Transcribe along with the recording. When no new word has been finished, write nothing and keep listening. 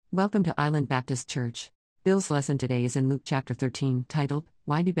Welcome to Island Baptist Church. Bill's lesson today is in Luke chapter 13, titled,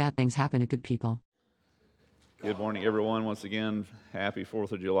 Why Do Bad Things Happen to Good People? Good morning, everyone. Once again, happy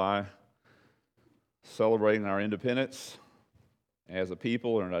 4th of July. Celebrating our independence as a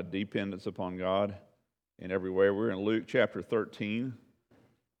people and our dependence upon God in every way. We're in Luke chapter 13,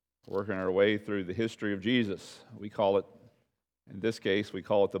 working our way through the history of Jesus. We call it, in this case, we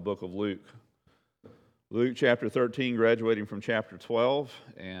call it the book of Luke. Luke chapter 13, graduating from chapter 12,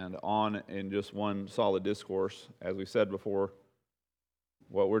 and on in just one solid discourse. As we said before,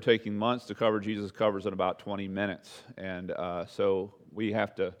 what we're taking months to cover, Jesus covers in about 20 minutes. And so we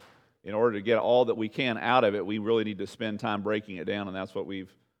have to, in order to get all that we can out of it, we really need to spend time breaking it down, and that's what we've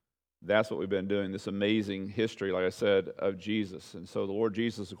been doing, this amazing history, like I said, of Jesus. And so the Lord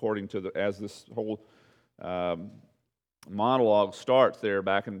Jesus, according to as this whole monologue starts there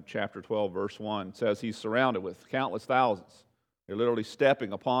back in chapter 12, verse 1, says he's surrounded with countless thousands. They're literally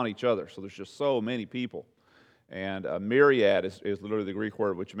stepping upon each other. So there's just so many people. And a myriad is literally the Greek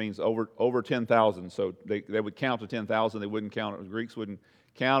word, which means over 10,000. So they would count to 10,000. They wouldn't count, the Greeks wouldn't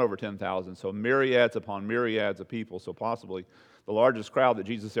count over 10,000. So myriads upon myriads of people. So possibly the largest crowd that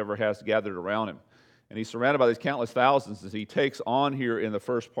Jesus ever has gathered around him. And he's surrounded by these countless thousands as he takes on here in the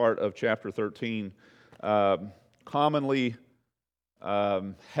first part of chapter 13 commonly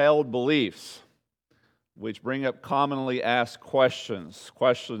held beliefs, which bring up commonly asked questions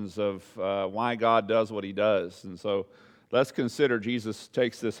of why God does what he does. And so let's consider Jesus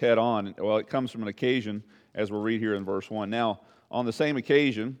takes this head on. Well, it comes from an occasion, as we'll read here in verse 1. Now, on the same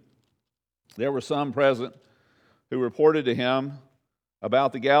occasion, there were some present who reported to him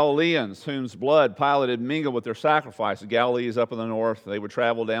about the Galileans, whose blood Pilate had mingled with their sacrifices. Galilee is up in the north. They would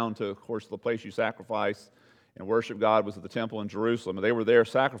travel down to, of course, the place you sacrifice and worship God was at the temple in Jerusalem. And they were there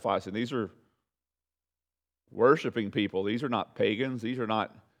sacrificing. These are worshiping people. These are not pagans. These are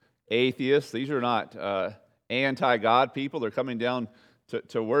not atheists. These are not anti-God people. They're coming down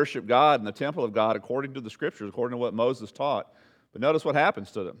to worship God in the temple of God according to the Scriptures, according to what Moses taught. But notice what happens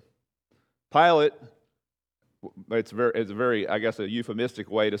to them. Pilate, it's a very, I guess, a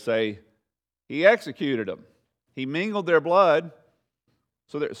euphemistic way to say he executed them. He mingled their blood.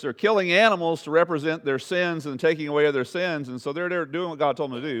 So they're killing animals to represent their sins and taking away their sins. And so they're doing what God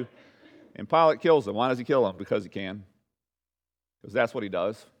told them to do. And Pilate kills them. Why does he kill them? Because he can. Because that's what he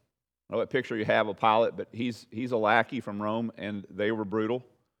does. I don't know what picture you have of Pilate, but he's a lackey from Rome, and they were brutal.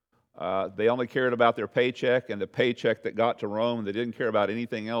 They only cared about their paycheck and the paycheck that got to Rome, and they didn't care about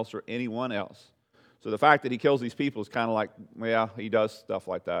anything else or anyone else. So the fact that he kills these people is kind of like, yeah, he does stuff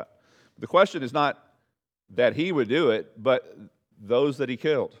like that. The question is not that he would do it, but those that he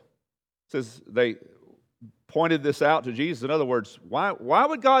killed. It says they pointed this out to Jesus. In other words, why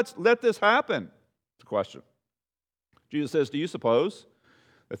would God let this happen? It's a question. Jesus says, do you suppose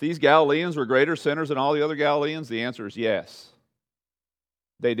that these Galileans were greater sinners than all the other Galileans? The answer is yes.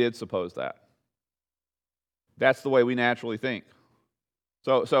 They did suppose that. That's the way we naturally think.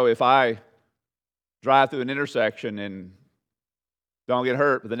 So if I drive through an intersection and don't get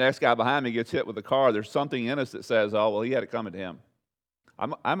hurt, but the next guy behind me gets hit with a car, there's something in us that says, oh, well, he had it coming to him.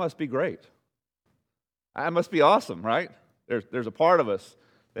 I must be great. I must be awesome, right? There's a part of us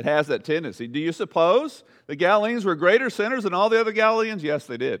that has that tendency. Do you suppose the Galileans were greater sinners than all the other Galileans? Yes,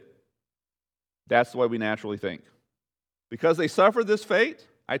 they did. That's the way we naturally think. Because they suffered this fate?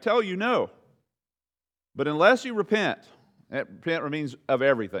 I tell you, no. But unless you repent means of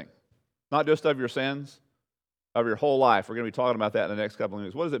everything, not just of your sins, of your whole life. We're going to be talking about that in the next couple of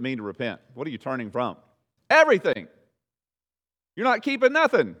minutes. What does it mean to repent? What are you turning from? Everything. You're not keeping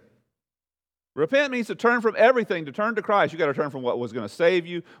nothing. Repent means to turn from everything, to turn to Christ. You've got to turn from what was going to save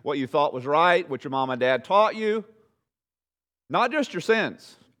you, what you thought was right, what your mom and dad taught you. Not just your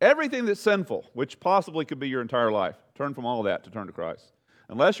sins. Everything that's sinful, which possibly could be your entire life. Turn from all of that to turn to Christ.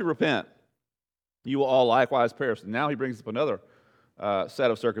 Unless you repent, you will all likewise perish. And now he brings up another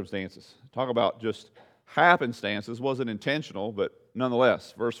set of circumstances. Talk about just happenstances. Wasn't intentional, but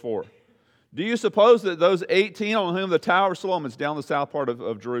nonetheless. Verse 4. Do you suppose that those 18 on whom the Tower of Siloam, it's down the south part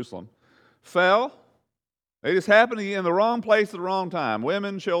of Jerusalem, fell? They just happened to be in the wrong place at the wrong time.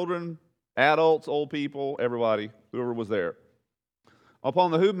 Women, children, adults, old people, everybody, whoever was there.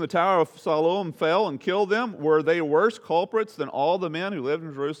 Upon whom the Tower of Siloam fell and killed them, were they worse culprits than all the men who lived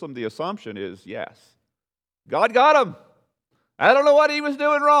in Jerusalem? The assumption is yes. God got them. I don't know what he was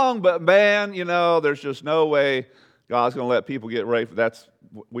doing wrong, but man, there's just no way God's going to let people get raped.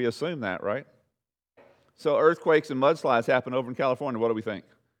 We assume that, right? So earthquakes and mudslides happen over in California. What do we think?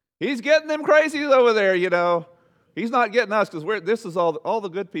 He's getting them crazies over there, He's not getting us because this is all the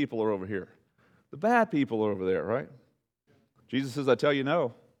good people are over here. The bad people are over there, right? Jesus says, I tell you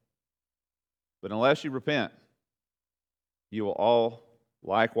no. But unless you repent, you will all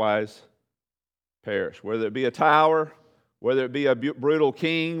likewise perish. Whether it be a tower, whether it be a brutal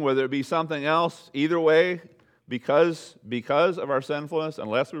king, whether it be something else, either way, because of our sinfulness,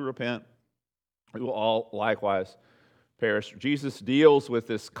 unless we repent, we will all likewise perish. Jesus deals with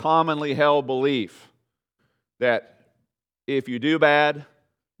this commonly held belief that if you do bad,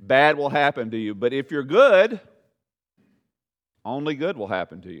 bad will happen to you. But if you're good, only good will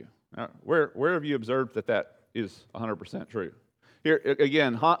happen to you. Now, where have you observed that is 100% true? Here,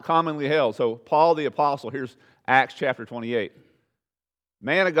 again, commonly held. So Paul the Apostle, here's Acts chapter 28.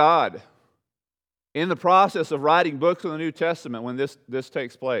 Man of God, in the process of writing books of the New Testament when this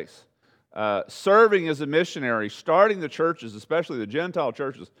takes place, serving as a missionary, starting the churches, especially the Gentile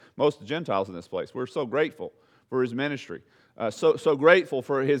churches, most of the Gentiles in this place. We're so grateful for his ministry. So grateful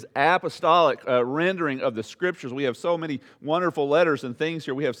for his apostolic rendering of the Scriptures. We have so many wonderful letters and things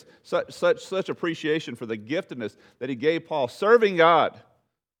here. We have such appreciation for the giftedness that he gave Paul, serving God,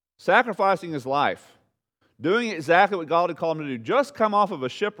 sacrificing his life, doing exactly what God had called him to do. Just come off of a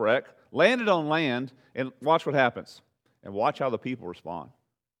shipwreck, landed on land, and watch what happens. And watch how the people respond.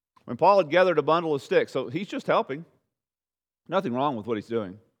 When Paul had gathered a bundle of sticks, so he's just helping. Nothing wrong with what he's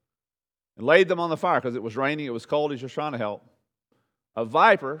doing. And laid them on the fire because it was raining, it was cold, he's just trying to help. A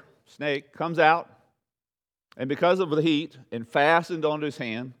viper, snake, comes out, and because of the heat, and fastened onto his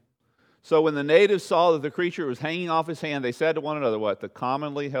hand. So when the natives saw that the creature was hanging off his hand, they said to one another, what? The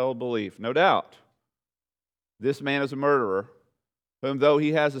commonly held belief. No doubt, this man is a murderer, whom though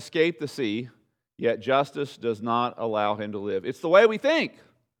he has escaped the sea, yet justice does not allow him to live. It's the way we think.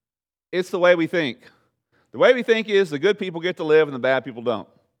 It's the way we think. The way we think is the good people get to live and the bad people don't.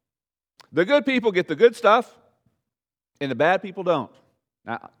 The good people get the good stuff, and the bad people don't.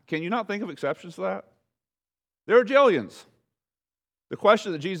 Now, can you not think of exceptions to that? There are jillions. The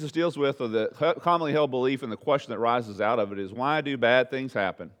question that Jesus deals with, or the commonly held belief, and the question that rises out of it is, why do bad things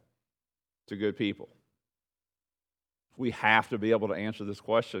happen to good people? We have to be able to answer this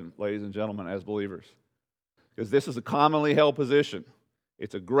question, ladies and gentlemen, as believers, because this is a commonly held position.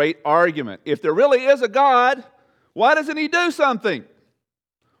 It's a great argument. If there really is a God, why doesn't he do something?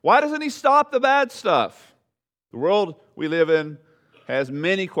 Why doesn't he stop the bad stuff? The world we live in has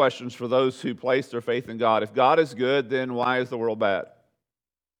many questions for those who place their faith in God. If God is good, then why is the world bad?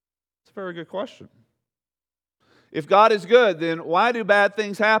 It's a very good question. If God is good, then why do bad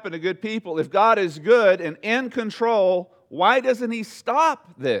things happen to good people? If God is good and in control, why doesn't he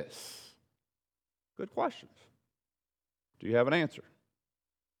stop this? Good questions. Do you have an answer?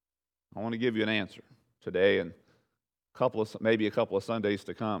 I want to give you an answer today and maybe a couple of Sundays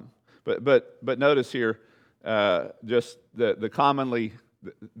to come. But notice here, just the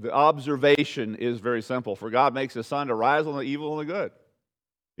observation is very simple. For God makes his sun to rise on the evil and the good.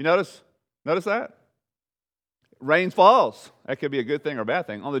 You notice that? Rain falls. That could be a good thing or a bad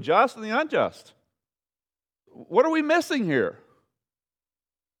thing. On the just and the unjust. What are we missing here?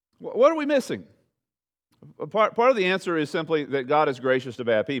 What are we missing? Part of the answer is simply that God is gracious to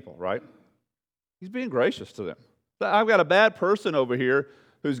bad people, right? He's being gracious to them. I've got a bad person over here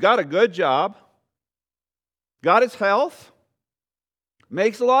who's got a good job, got his health,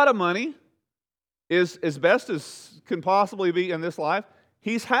 makes a lot of money, is as best as can possibly be in this life.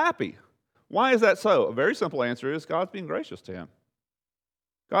 He's happy. Why is that so? A very simple answer is God's being gracious to him.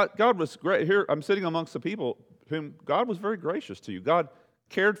 God was great. Here, I'm sitting amongst the people whom God was very gracious to you. God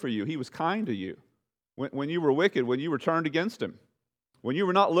cared for you. He was kind to you. When you were wicked, when you were turned against him, when you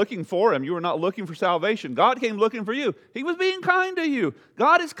were not looking for him, you were not looking for salvation, God came looking for you. He was being kind to you.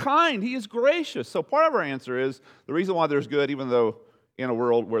 God is kind. He is gracious. So part of our answer is the reason why there's good, even though in a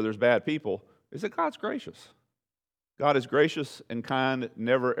world where there's bad people, is that God's gracious. God is gracious and kind.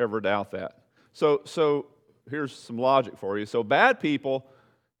 Never, ever doubt that. So here's some logic for you. So bad people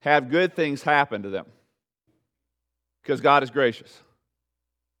have good things happen to them because God is gracious.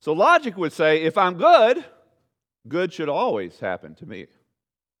 So logic would say, if I'm good, good should always happen to me.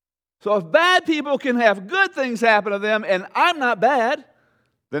 So if bad people can have good things happen to them and I'm not bad,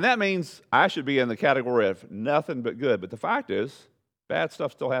 then that means I should be in the category of nothing but good. But the fact is, bad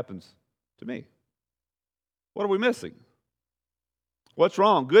stuff still happens to me. What are we missing? What's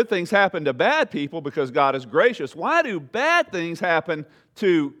wrong? Good things happen to bad people because God is gracious. Why do bad things happen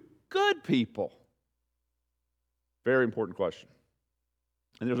to good people? Very important question.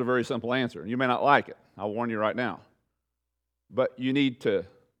 And there's a very simple answer. You may not like it. I'll warn you right now. But you need to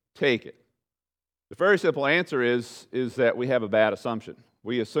take it. The very simple answer is that we have a bad assumption.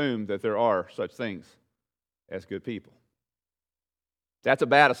 We assume that there are such things as good people. That's a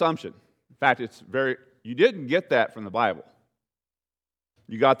bad assumption. In fact, you didn't get that from the Bible.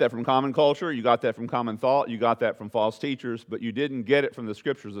 You got that from common culture, you got that from common thought, you got that from false teachers, but you didn't get it from the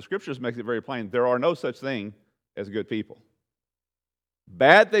Scriptures. The Scriptures makes it very plain. There are no such thing as good people.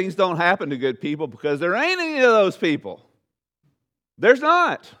 Bad things don't happen to good people because there ain't any of those people. There's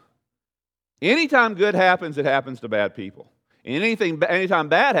not. Anytime good happens, it happens to bad people. Anytime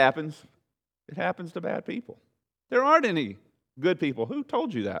bad happens, it happens to bad people. There aren't any good people. Who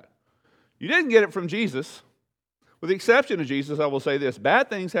told you that? You didn't get it from Jesus. With the exception of Jesus, I will say this: bad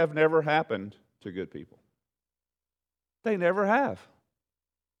things have never happened to good people. They never have.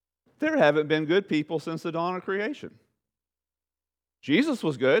 There haven't been good people since the dawn of creation. Jesus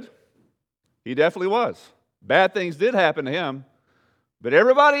was good. He definitely was. Bad things did happen to him, but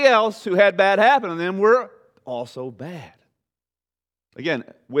everybody else who had bad happen to them were also bad. Again,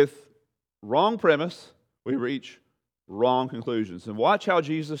 with wrong premise, we reach wrong conclusions. And watch how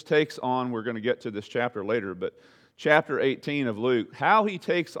Jesus takes on, we're going to get to this chapter later, but chapter 18 of Luke, how he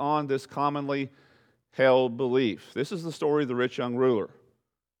takes on this commonly held belief. This is the story of the rich young ruler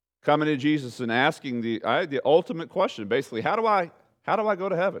coming to Jesus and asking the ultimate question, basically, how do I go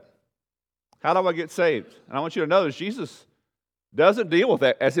to heaven? How do I get saved? And I want you to notice Jesus doesn't deal with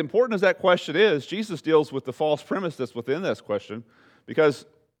that. As important as that question is, Jesus deals with the false premise that's within this question, because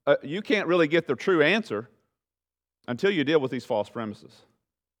you can't really get the true answer until you deal with these false premises.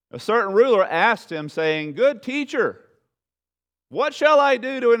 A certain ruler asked him, saying, "Good teacher, what shall I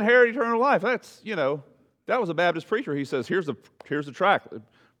do to inherit eternal life?" That was a Baptist preacher. He says, here's the track.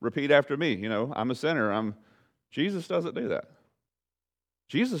 Repeat after me. I'm a sinner. Jesus doesn't do that.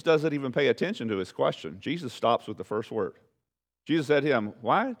 Jesus doesn't even pay attention to his question. Jesus stops with the first word. Jesus said to him,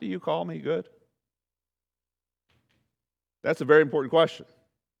 "Why do you call me good?" That's a very important question.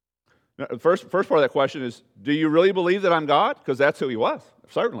 Now, the first part of that question is, do you really believe that I'm God? Because that's who he was,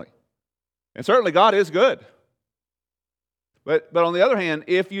 certainly. And certainly God is good. But on the other hand,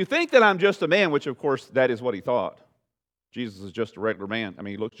 if you think that I'm just a man, which of course that is what he thought. Jesus is just a regular man.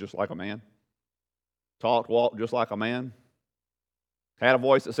 He looked just like a man. Talked, walked just like a man. Had a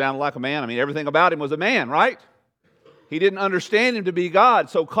voice that sounded like a man. Everything about him was a man, right? He didn't understand him to be God.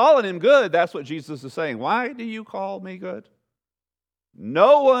 So calling him good, that's what Jesus is saying. Why do you call me good?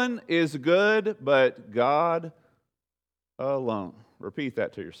 No one is good but God alone. Repeat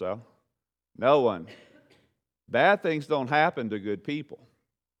that to yourself. No one. Bad things don't happen to good people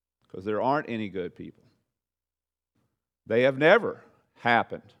because there aren't any good people. They have never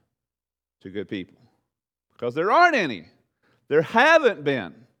happened to good people because there aren't any. There haven't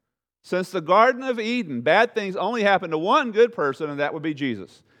been. Since the Garden of Eden, bad things only happened to one good person, and that would be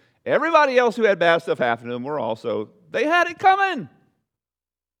Jesus. Everybody else who had bad stuff happen to them they had it coming.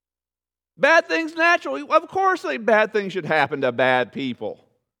 Bad things naturally, of course bad things should happen to bad people.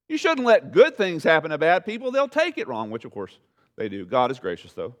 You shouldn't let good things happen to bad people. They'll take it wrong, which of course they do. God is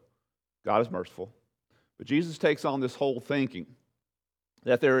gracious, though. God is merciful. But Jesus takes on this whole thinking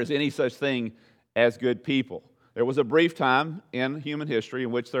that there is any such thing as good people. There was a brief time in human history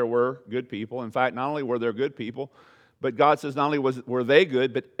in which there were good people. In fact, not only were there good people, but God says not only were they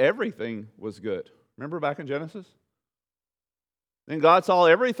good, but everything was good. Remember back in Genesis? Then God saw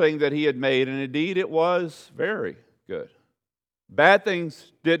everything that he had made, and indeed it was very good. Bad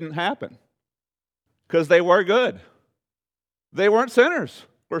things didn't happen because they were good. They weren't sinners.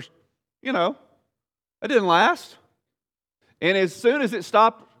 Of course, it didn't last. And as soon as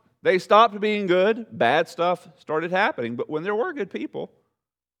they stopped being good, bad stuff started happening. But when there were good people,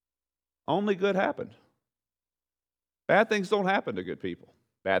 only good happened. Bad things don't happen to good people.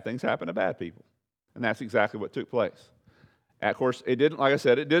 Bad things happen to bad people. And that's exactly what took place. Of course, it didn't, like I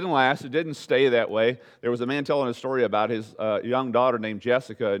said, it didn't last. It didn't stay that way. There was a man telling a story about his young daughter named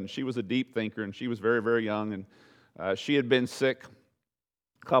Jessica, and she was a deep thinker, and she was very, very young, and she had been sick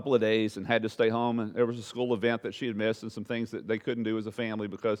a couple of days and had to stay home, and there was a school event that she had missed and some things that they couldn't do as a family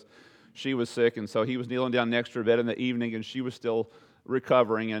because she was sick, and so he was kneeling down next to her bed in the evening, and she was still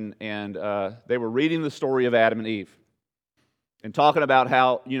recovering, and they were reading the story of Adam and Eve. And talking about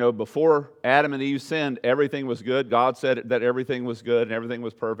how, before Adam and Eve sinned, everything was good. God said that everything was good and everything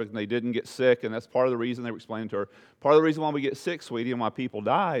was perfect and they didn't get sick. And that's part of the reason they were explaining to her. Part of the reason why we get sick, sweetie, and why people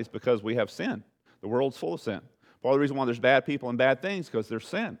die is because we have sin. The world's full of sin. Part of the reason why there's bad people and bad things because there's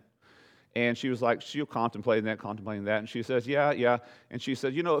sin. And she was like, she'll contemplating that. And she says, yeah. And she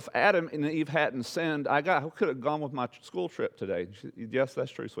said, if Adam and Eve hadn't sinned, I could have gone with my school trip today. Yes,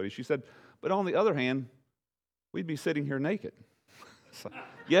 that's true, sweetie. She said, but on the other hand, we'd be sitting here naked. So,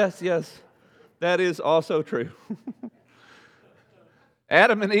 yes, that is also true.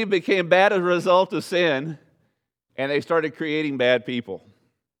 Adam and Eve became bad as a result of sin, and they started creating bad people.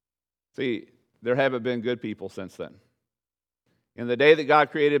 See, there haven't been good people since then. In the day that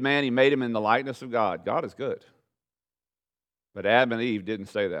God created man, he made him in the likeness of God. God is good. But Adam and Eve didn't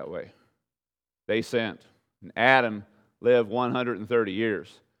stay that way. They sinned. And Adam lived 130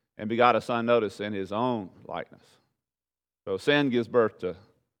 years and begot a son, notice, in his own likeness. So sin gives birth to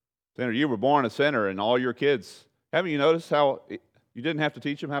sinner. You were born a sinner, and all your kids, haven't you noticed how you didn't have to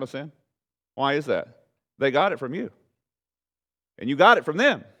teach them how to sin? Why is that? They got it from you. And you got it from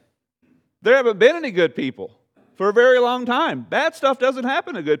them. There haven't been any good people for a very long time. Bad stuff doesn't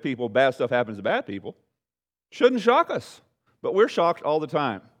happen to good people. Bad stuff happens to bad people. Shouldn't shock us, but we're shocked all the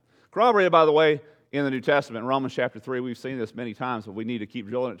time. Corroborated, by the way, in the New Testament, in Romans chapter 3, we've seen this many times, but we need to keep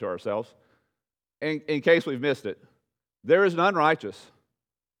drilling it to ourselves. In case we've missed it, there is none righteous,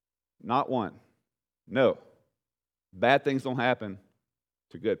 not one. No, bad things don't happen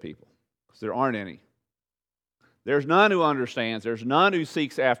to good people, because there aren't any. There's none who understands. There's none who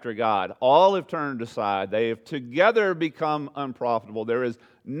seeks after God. All have turned aside. They have together become unprofitable. There is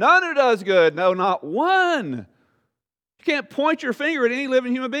none who does good. No, not one. You can't point your finger at any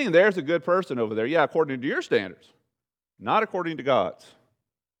living human being. There's a good person over there. Yeah, according to your standards. Not according to God's.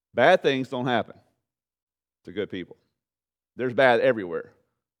 Bad things don't happen to good people. There's bad everywhere.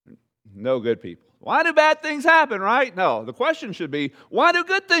 No good people. Why do bad things happen, right? No, the question should be, why do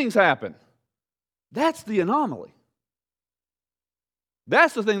good things happen? That's the anomaly.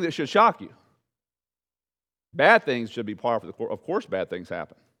 That's the thing that should shock you. Bad things should be par for the course. Of course, bad things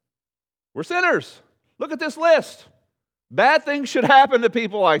happen. We're sinners. Look at this list. Bad things should happen to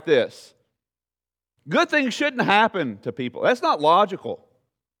people like this. Good things shouldn't happen to people. That's not logical.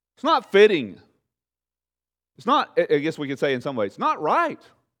 It's not fitting. It's not, I guess we could say in some ways, it's not right.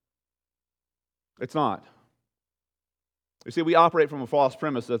 It's not. You see, we operate from a false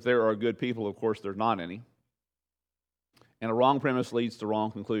premise that there are good people. Of course, there's not any. And a wrong premise leads to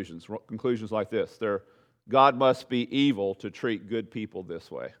wrong conclusions. Conclusions like this. God must be evil to treat good people this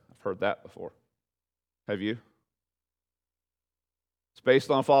way. I've heard that before. Have you? It's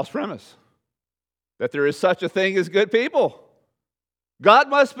based on a false premise. That there is such a thing as good people. God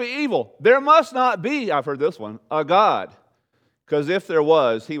must be evil. There must not be, I've heard this one, a God. Because if there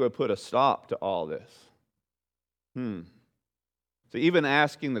was, he would put a stop to all this. So even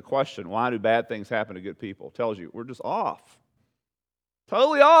asking the question, why do bad things happen to good people, tells you we're just off.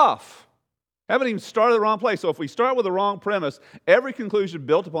 Totally off. Haven't even started the wrong place. So if we start with the wrong premise, every conclusion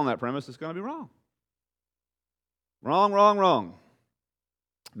built upon that premise is going to be wrong. Wrong.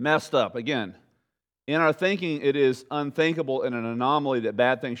 Messed up. Again, in our thinking, it is unthinkable and an anomaly that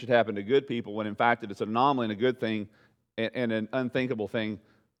bad things should happen to good people, when in fact it's an anomaly and a good thing and an unthinkable thing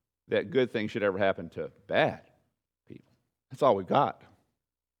that good things should ever happen to bad people. That's all we've got.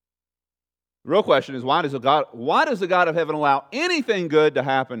 The real question is, why does the God of heaven allow anything good to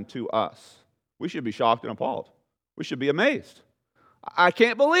happen to us? We should be shocked and appalled. We should be amazed. I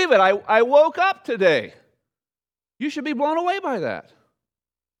can't believe it. I woke up today. You should be blown away by that.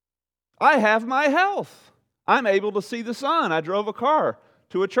 I have my health. I'm able to see the sun. I drove a car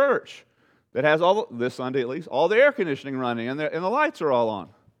to a church that has this Sunday at least, all the air conditioning running and the lights are all on.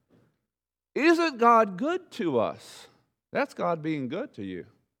 Isn't God good to us? That's God being good to you,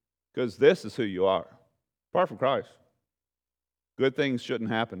 because this is who you are. Apart from Christ, good things shouldn't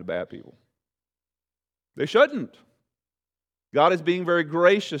happen to bad people. They shouldn't. God is being very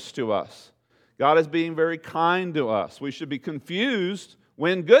gracious to us. God is being very kind to us. We should be confused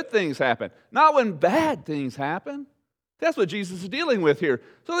when good things happen, not when bad things happen. That's what Jesus is dealing with here.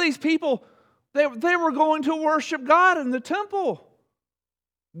 So these people, they were going to worship God in the temple.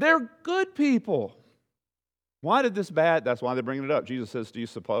 They're good people. Why did this bad? That's why they're bringing it up. Jesus says, do you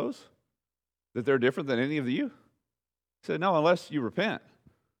suppose that they're different than any of you? He said, no, unless you repent,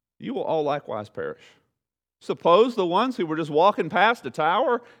 you will all likewise perish. Suppose the ones who were just walking past the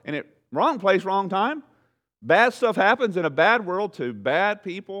tower and at wrong place, wrong time, bad stuff happens in a bad world to bad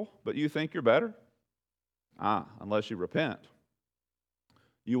people, but you think you're better? Unless you repent,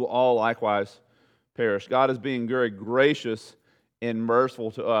 you will all likewise perish. God is being very gracious and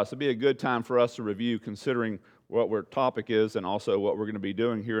merciful to us. It'd be a good time for us to review, considering what our topic is and also what we're going to be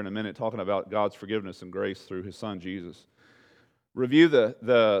doing here in a minute, talking about God's forgiveness and grace through His Son Jesus. Review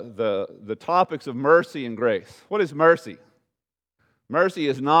the topics of mercy and grace. What is mercy? Mercy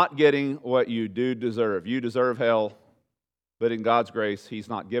is not getting what you do deserve. You deserve hell, but in God's grace, He's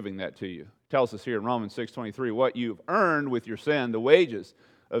not giving that to you. It tells us here in Romans 6:23, what you've earned with your sin, the wages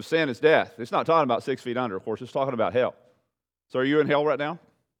of sin is death. It's not talking about 6 feet under, of course. It's talking about hell. So are you in hell right now?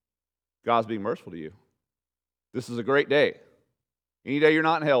 God's being merciful to you. This is a great day. Any day you're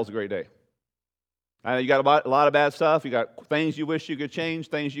not in hell is a great day. You got a lot of bad stuff. You got things you wish you could change,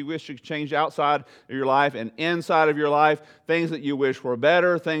 things you wish you could change outside of your life and inside of your life, things that you wish were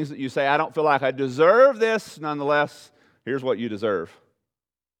better, things that you say, I don't feel like I deserve this. Nonetheless, here's what you deserve.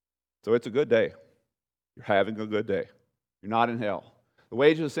 So it's a good day. You're having a good day. You're not in hell. The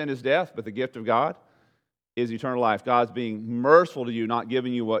wages of sin is death, but the gift of God is eternal life. God's being merciful to you, not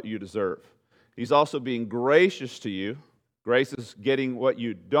giving you what you deserve. He's also being gracious to you. Grace is getting what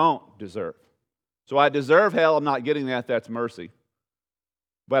you don't deserve. So I deserve hell, I'm not getting that, that's mercy.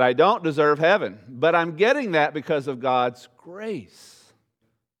 But I don't deserve heaven. But I'm getting that because of God's grace.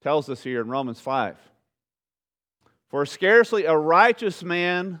 It tells us here in Romans 5. For scarcely for a righteous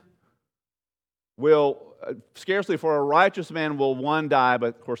man will one die,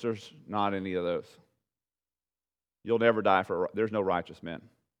 but of course there's not any of those. You'll never die there's no righteous men.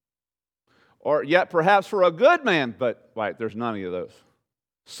 Or yet perhaps for a good man, but right, there's none of those.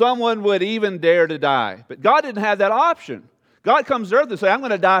 Someone would even dare to die. But God didn't have that option. God comes to earth and says, I'm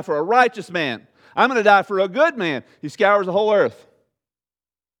going to die for a righteous man. I'm going to die for a good man. He scours the whole earth.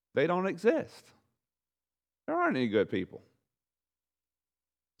 They don't exist. There aren't any good people.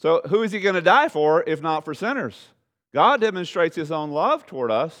 So who is he going to die for if not for sinners? God demonstrates his own love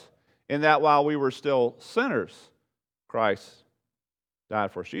toward us in that while we were still sinners, Christ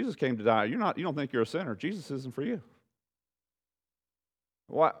died for us. Jesus came to die. You don't think you're a sinner. Jesus isn't for you.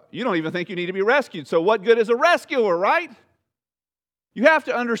 You don't even think you need to be rescued. So what good is a rescuer, right? You have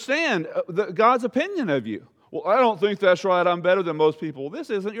to understand God's opinion of you. Well, I don't think that's right. I'm better than most people. This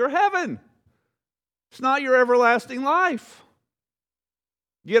isn't your heaven. It's not your everlasting life.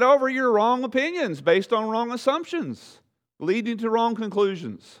 Get over your wrong opinions based on wrong assumptions, leading to wrong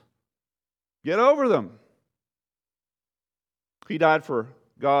conclusions. Get over them. He died for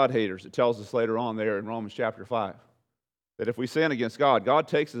God haters. It tells us later on there in Romans chapter 5 that if we sin against God, God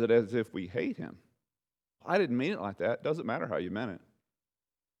takes it as if we hate him. I didn't mean it like that. It doesn't matter how you meant it.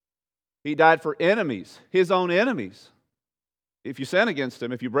 He died for enemies, his own enemies. If you sin against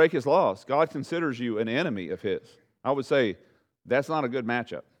him, if you break his laws, God considers you an enemy of his. I would say that's not a good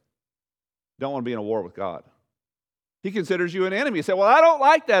matchup. Don't want to be in a war with God. He considers you an enemy. You say, well, I don't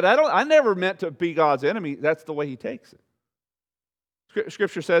like that. I never meant to be God's enemy. That's the way he takes it.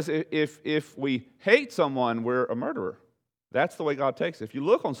 Scripture says if we hate someone, we're a murderer. That's the way God takes it. If you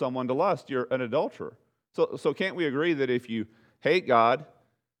look on someone to lust, you're an adulterer. So can't we agree that if you hate God,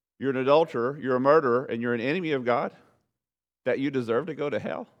 you're an adulterer, you're a murderer, and you're an enemy of God, that you deserve to go to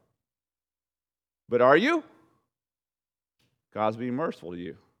hell? But are you? God's being merciful to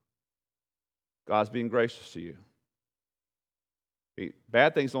you. God's being gracious to you.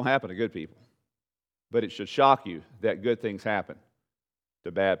 Bad things don't happen to good people, but it should shock you that good things happen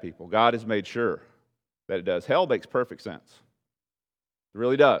to bad people. God has made sure that it does. Hell makes perfect sense. It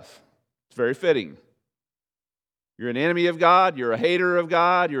really does. It's very fitting. You're an enemy of God. You're a hater of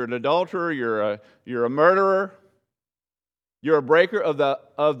God. You're an adulterer. You're a murderer. You're a breaker of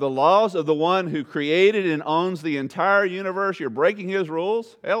the laws of the one who created and owns the entire universe. You're breaking his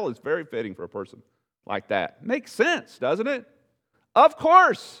rules. Hell is very fitting for a person like that. Makes sense, doesn't it? Of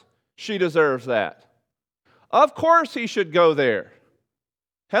course she deserves that. Of course he should go there.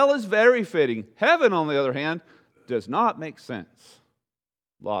 Hell is very fitting. Heaven, on the other hand, does not make sense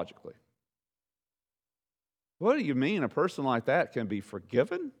logically. What do you mean a person like that can be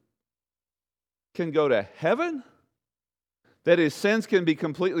forgiven? Can go to heaven? That his sins can be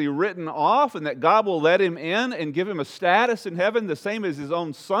completely written off and that God will let him in and give him a status in heaven the same as his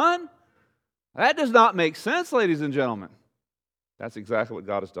own son? That does not make sense, ladies and gentlemen. That's exactly what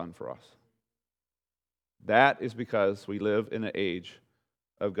God has done for us. That is because we live in an age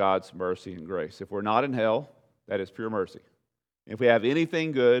of God's mercy and grace. If we're not in hell, that is pure mercy. If we have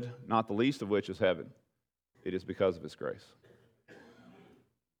anything good, not the least of which is heaven, it is because of his grace.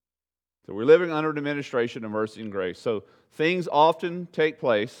 So we're living under an administration of mercy and grace. So things often take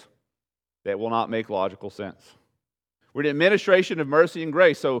place that will not make logical sense. We're in an administration of mercy and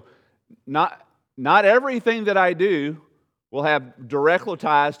grace. So not everything that I do will have direct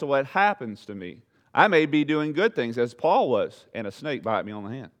ties to what happens to me. I may be doing good things, as Paul was, and a snake bite me on the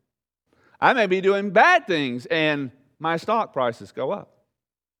hand. I may be doing bad things, and my stock prices go up.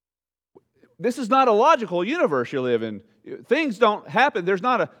 This is not a logical universe you live in. Things don't happen.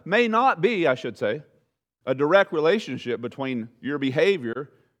 May not be, I should say, a direct relationship between your behavior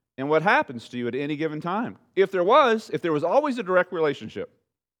and what happens to you at any given time. If there was always a direct relationship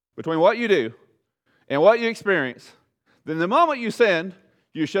between what you do and what you experience, then the moment you sinned,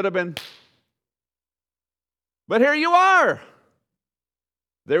 you should have been. But here you are.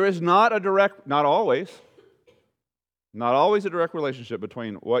 There is not always a direct relationship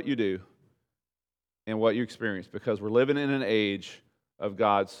between what you do in what you experience, because we're living in an age of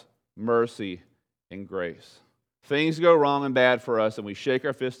God's mercy and grace. Things go wrong and bad for us, and we shake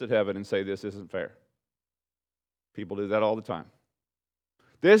our fist at heaven and say, this isn't fair. People do that all the time.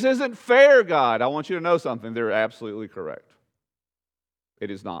 This isn't fair, God. I want you to know something. They're absolutely correct. It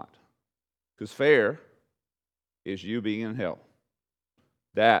is not. Because fair is you being in hell.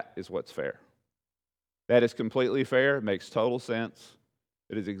 That is what's fair. That is completely fair. It makes total sense.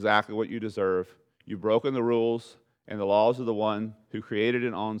 It is exactly what you deserve. You've broken the rules and the laws of the one who created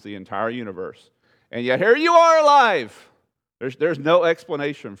and owns the entire universe. And yet here you are alive. There's no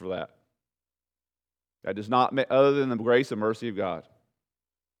explanation for that. That does not, other than the grace and mercy of God.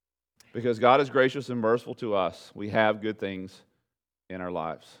 Because God is gracious and merciful to us, we have good things in our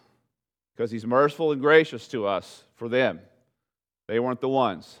lives. Because He's merciful and gracious to us for them. They weren't the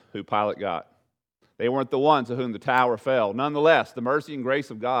ones who Pilate got. They weren't the ones to whom the tower fell. Nonetheless, the mercy and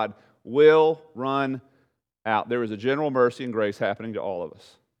grace of God will run out. There is a general mercy and grace happening to all of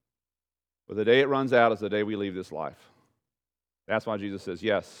us. But the day it runs out is the day we leave this life. That's why Jesus says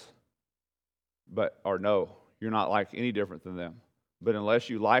yes, or no. You're not like any different than them. But unless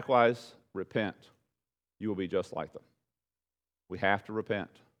you likewise repent, you will be just like them. We have to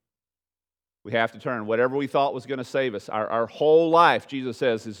repent. We have to turn. Whatever we thought was going to save us, our whole life, Jesus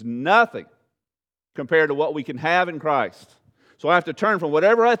says, is nothing compared to what we can have in Christ. So I have to turn from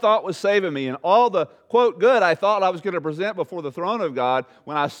whatever I thought was saving me and all the, quote, good I thought I was going to present before the throne of God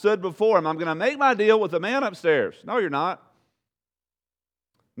when I stood before Him. I'm going to make my deal with the man upstairs. No, you're not.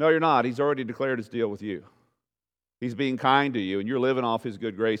 No, you're not. He's already declared His deal with you. He's being kind to you, and you're living off His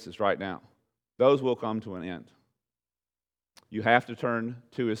good graces right now. Those will come to an end. You have to turn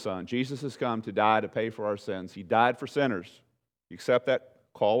to His Son. Jesus has come to die to pay for our sins. He died for sinners. You accept that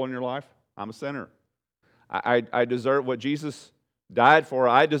call in your life? I'm a sinner. I deserve what Jesus died for,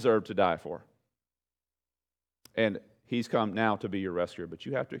 I deserve to die for. And He's come now to be your rescuer, but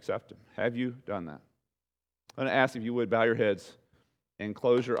you have to accept Him. Have you done that? I'm going to ask if you would bow your heads and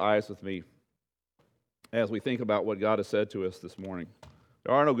close your eyes with me as we think about what God has said to us this morning.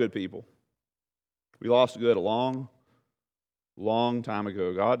 There are no good people. We lost good a long, long time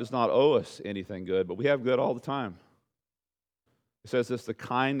ago. God does not owe us anything good, but we have good all the time. It says this, the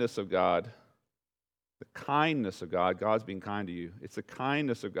kindness of God. The kindness of God. God's being kind to you. It's the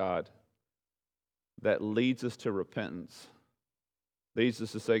kindness of God that leads us to repentance. Leads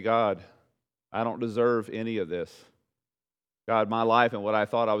us to say, God, I don't deserve any of this. God, my life and what I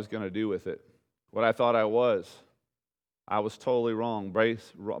thought I was going to do with it, what I thought I was totally wrong.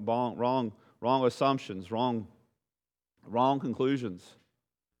 Wrong assumptions, wrong conclusions.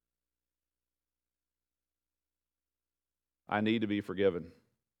 I need to be forgiven.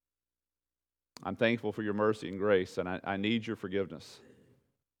 I'm thankful for your mercy and grace, and I need your forgiveness.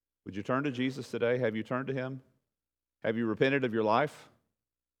 Would you turn to Jesus today? Have you turned to Him? Have you repented of your life?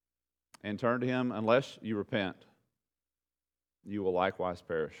 And turn to Him. Unless you repent, you will likewise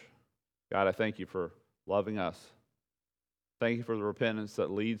perish. God, I thank you for loving us. Thank you for the repentance that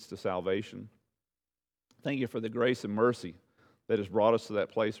leads to salvation. Thank you for the grace and mercy that has brought us to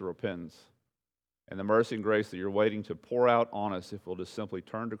that place of repentance. And the mercy and grace that you're waiting to pour out on us if we'll just simply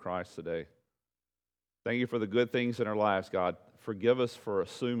turn to Christ today. Thank you for the good things in our lives, God. Forgive us for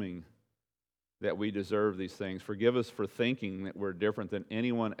assuming that we deserve these things. Forgive us for thinking that we're different than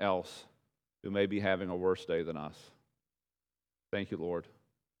anyone else who may be having a worse day than us. Thank you, Lord.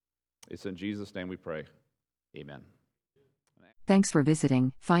 It's in Jesus' name we pray. Amen. Thanks for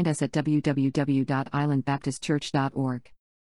visiting. Find us at www.islandbaptistchurch.org.